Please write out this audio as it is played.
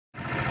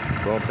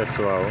Bom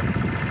pessoal,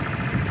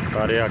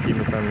 parei aqui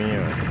no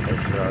caminho da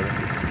estrada,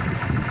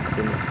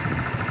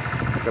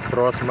 fica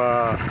próximo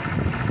a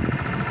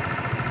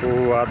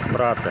Povoado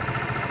Prata,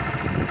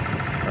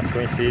 mais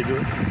conhecido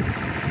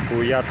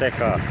por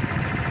Iatecá,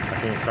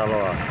 aqui em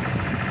Saloá.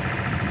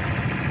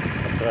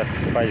 Mostrar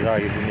essa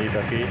paisagem bonita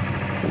aqui.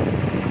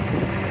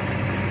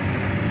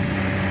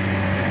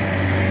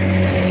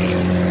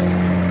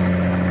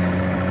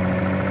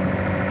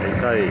 É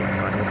isso aí,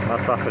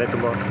 mais pra frente eu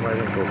mostro mais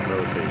um pouco pra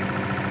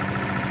vocês.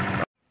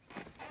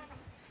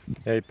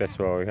 E aí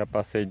pessoal, eu já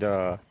passei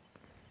do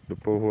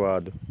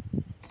povoado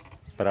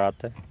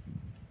Prata,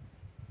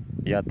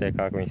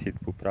 Iatecá, conhecido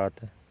por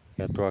Prata.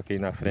 Já estou aqui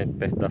na frente,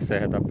 perto da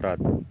Serra da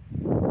Prata.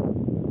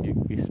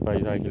 E esse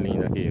paisagem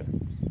lindo aqui, ó.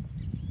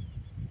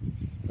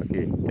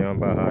 Aqui, tem uma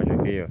barragem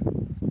aqui,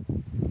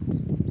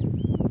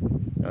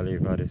 ó. Ali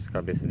várias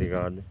cabeças de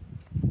gado.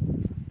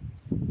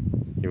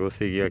 E vou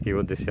seguir aqui,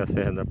 vou descer a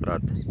Serra da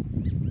Prata.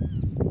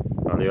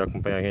 Valeu,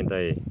 acompanha a gente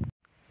aí.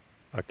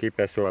 Aqui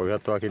pessoal, eu já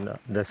estou aqui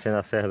descendo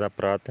a Serra da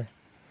Prata.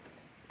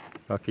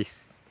 Aqui,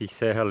 que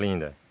serra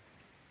linda.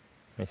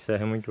 Uma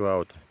serra muito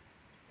alta.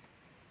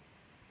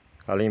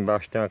 Ali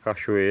embaixo tem uma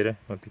cachoeira,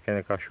 uma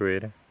pequena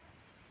cachoeira.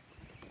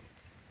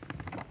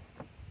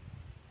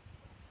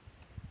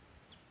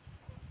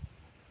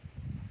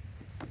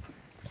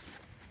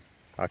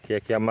 Aqui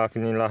é que a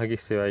máquina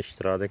enlargueceu a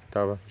estrada que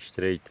estava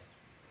estreita.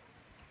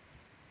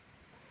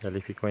 E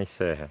ali ficou em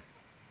serra.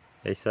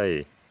 É isso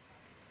aí.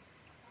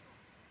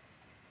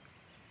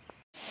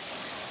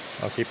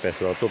 Aqui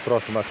pessoal, estou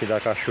próximo aqui da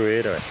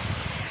cachoeira,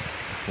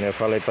 como eu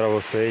falei para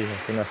vocês,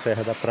 aqui na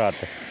Serra da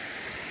Prata.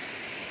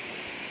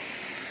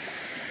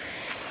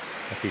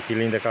 Aqui que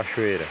linda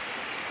cachoeira,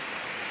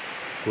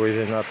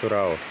 coisa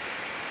natural.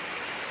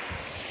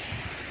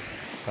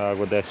 A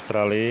água desce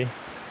para ali,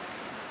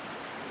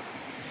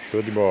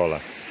 show de bola.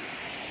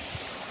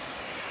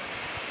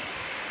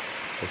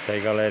 É isso aí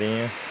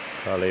galerinha,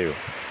 valeu.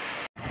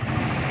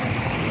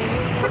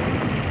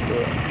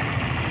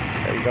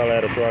 E aí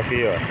galera, eu tô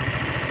aqui ó.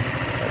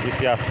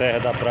 Desci a Serra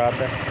da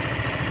Prata.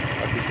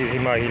 Aqui que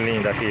imagem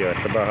linda aqui, ó,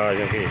 essa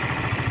barragem aqui.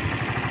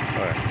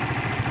 Olha.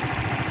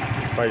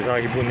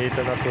 Paisagem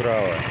bonita,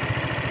 natural,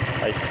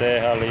 ó. Aí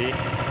serra ali.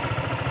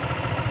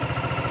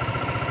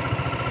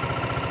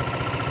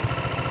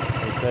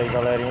 É isso aí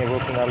galerinha, eu vou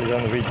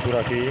finalizando o vídeo por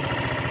aqui.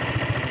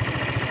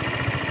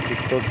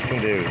 Fiquem todos com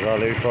Deus.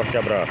 Valeu e forte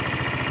abraço.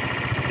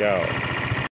 Tchau.